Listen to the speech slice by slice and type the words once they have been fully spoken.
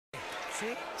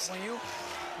See,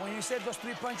 when you said those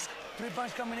three punch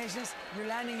combinations, you're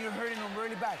landing, you're hurting them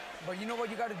really bad. But you know what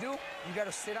you got to do? You got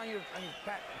to sit on your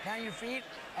plant your feet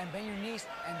and bend your knees,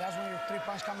 and that's when your 3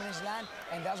 punch combinations land,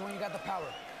 and that's when you got the power.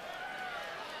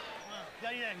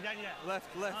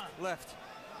 Left, left. Left.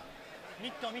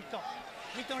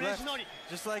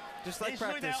 Just like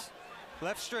practice.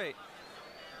 Left straight.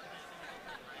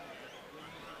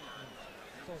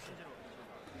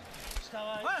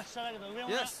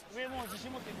 Yes.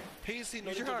 He see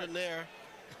Nonito Donaire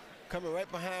coming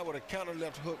right behind with a counter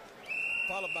left hook,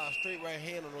 followed by a straight right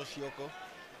hand on Nishioka.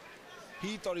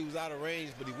 He thought he was out of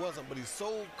range, but he wasn't. But he's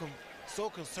so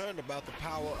concerned about the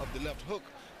power of the left hook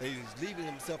that he's leaving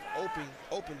himself open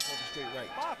for the straight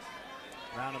right.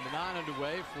 Round number 9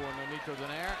 underway for Nonito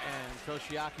Donaire and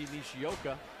Toshiaki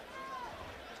Nishioka.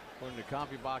 According to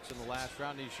CompuBox in the last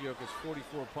round, Nishioka's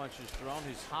 44 punches thrown,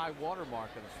 his high water mark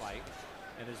in the fight,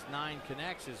 and his 9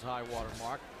 connects his high water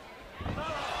mark. And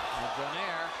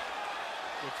Donaire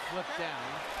gets flipped down.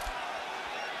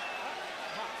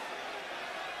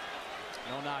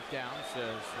 No knockdown,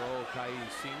 says Raul Kai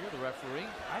Sr., the referee.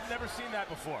 I've never seen that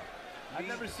before. I've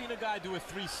never seen a guy do a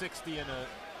 360 and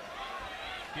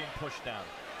being pushed down,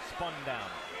 spun down.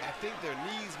 I think their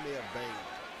knees may have banged.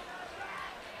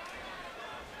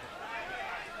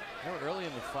 You know, early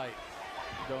in the fight,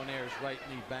 Donaire's right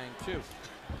knee banged too.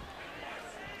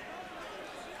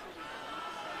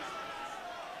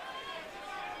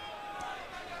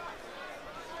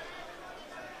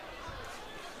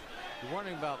 You're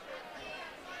wondering about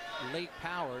late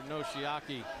power.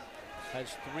 Toshiaki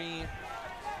has 3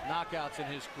 knockouts in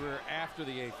his career after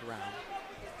the 8th round.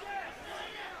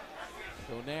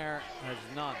 Donaire has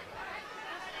none.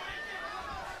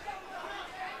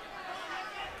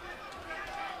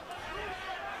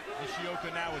 Nishioka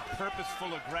now with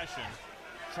purposeful aggression,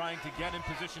 trying to get in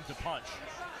position to punch.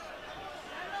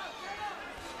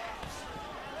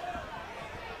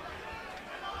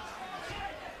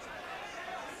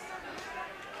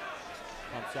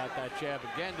 Pumps out that jab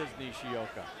again, does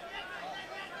Nishioka.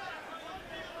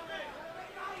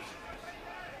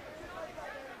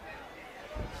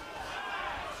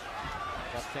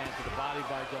 Left hand to the body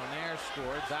by Donaire,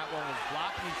 scored. That one was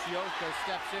blocked. Nishioka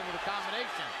steps in with a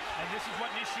combination. And this is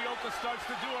what Nishioka starts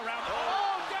to do around.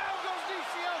 Oh, down goes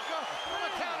Nishioka from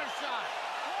a counter shot.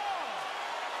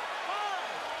 4,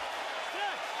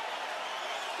 5,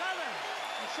 6, 7.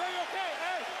 You sure you're okay?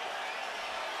 Hey.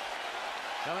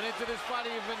 Coming into this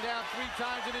fight, he's been down 3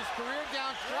 times in his career,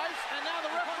 down twice, and now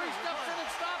the referee steps in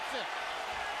and stops it.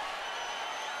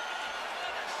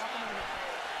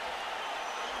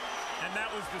 And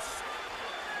that was the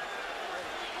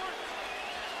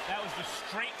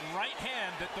straight right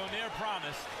hand that Donaire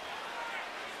promised.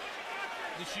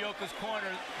 Nishioka's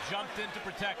corner jumped in to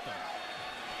protect him.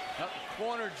 The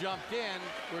corner jumped in.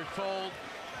 We're told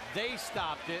they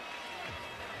stopped it.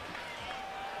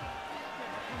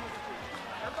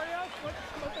 Everybody else, let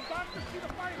the doctor see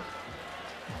the fighter.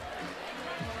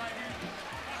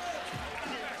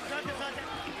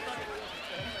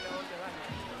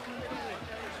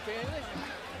 ¿Speak English?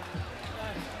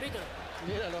 Speaker.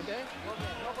 Míralo, okay?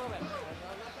 Okay, no problem.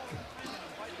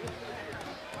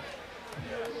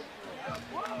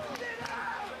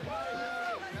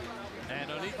 And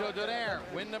Nonito Donaire,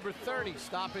 win number 30,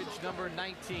 stoppage number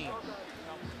 19.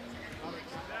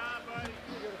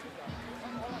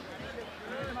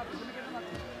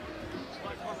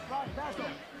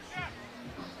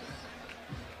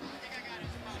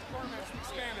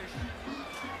 Spanish.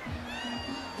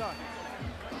 No.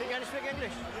 Speak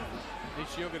English.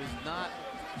 Nishioka does not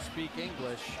speak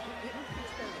English.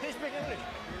 He speaks English.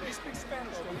 He speaks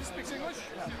Spanish, though. He speaks English?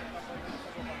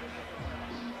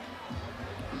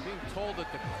 I'm being told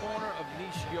that the corner of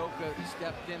Nishioka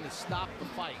stepped in to stop the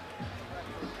fight.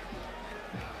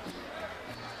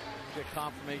 We'll get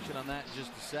confirmation on that in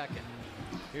just a second.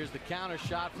 Here's the counter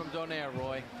shot from Donaire,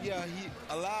 Roy. Yeah, he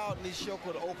allowed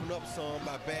Nishioka to open up some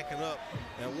by backing up,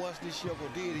 and once Nishioka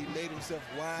did, he made himself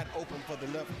wide open for the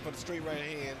straight right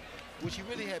hand, which he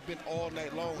really had been all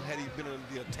night long had he been in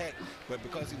the attack, but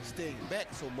because he was staying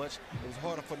back so much, it was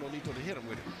harder for Nonito to hit him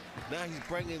with it. Now he's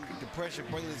bringing the pressure,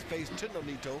 bringing his face to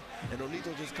Nonito, and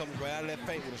Nonito just comes right out of that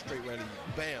feint with a straight right hand.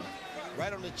 Bam!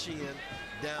 Right on the chin,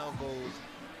 down goes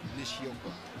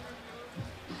Nishioka.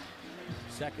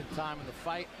 Second time in the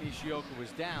fight, Nishioka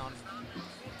was down.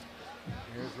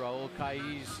 Here's Raul Kai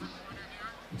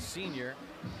Sr.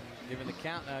 giving the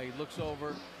count now. He looks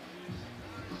over,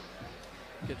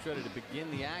 gets ready to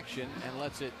begin the action and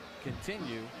lets it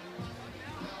continue,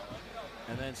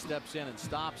 and then steps in and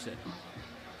stops it.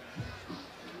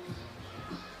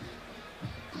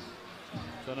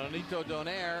 So Nonito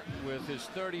Donaire with his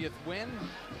 30th win.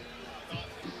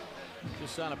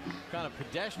 Just on a kind of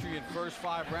pedestrian first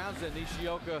 5 rounds, and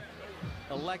Nishioka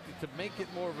elected to make it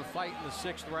more of a fight in the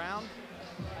 6th round.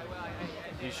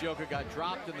 Nishioka got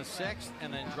dropped in the 6th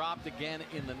and then dropped again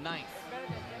in the 9th.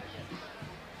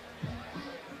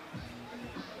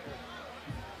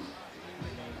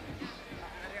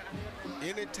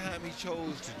 Anytime he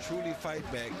chose to truly fight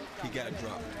back, he got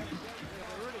dropped.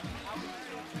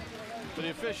 For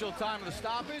the official time of the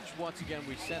stoppage, once again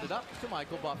we send it up to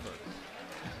Michael Buffer.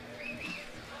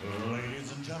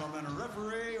 Ladies and gentlemen,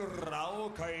 referee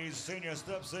Raul Caiz Sr.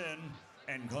 steps in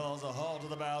and calls a halt to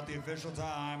the bout. The official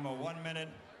time, 1 minute,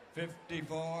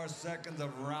 54 seconds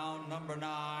of round number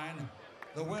 9.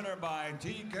 The winner by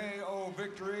TKO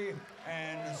victory,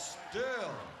 and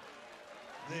still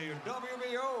the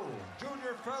WBO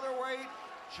Junior Featherweight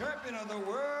Champion of the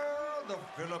World, the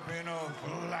Filipino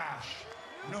Flash,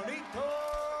 Nonito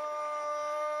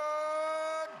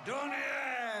Donaire.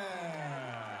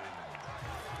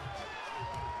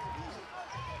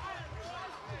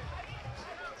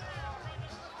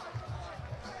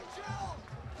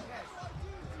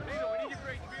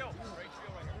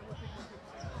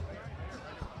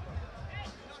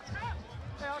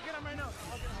 Hey, I'll get him right now.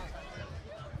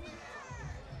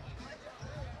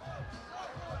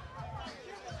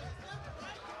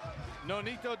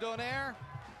 Nonito Donaire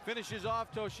finishes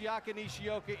off Toshiaki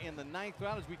Nishioka in the 9th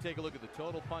round. As we take a look at the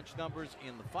total punch numbers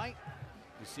in the fight,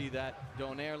 you see that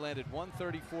Donaire landed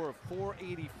 134 of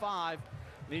 485.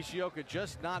 Nishioka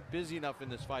just not busy enough in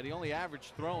this fight. He only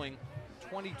averaged throwing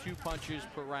 22 punches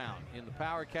per round. In the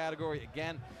power category,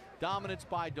 again, dominance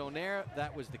by Donaire,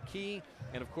 that was the key.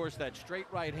 And of course, that straight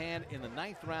right hand in the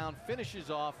 9th round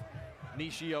finishes off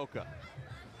Nishioka.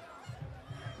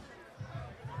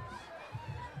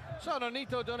 So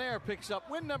Nonito Donaire picks up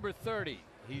win number 30.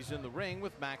 He's in the ring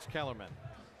with Max Kellerman.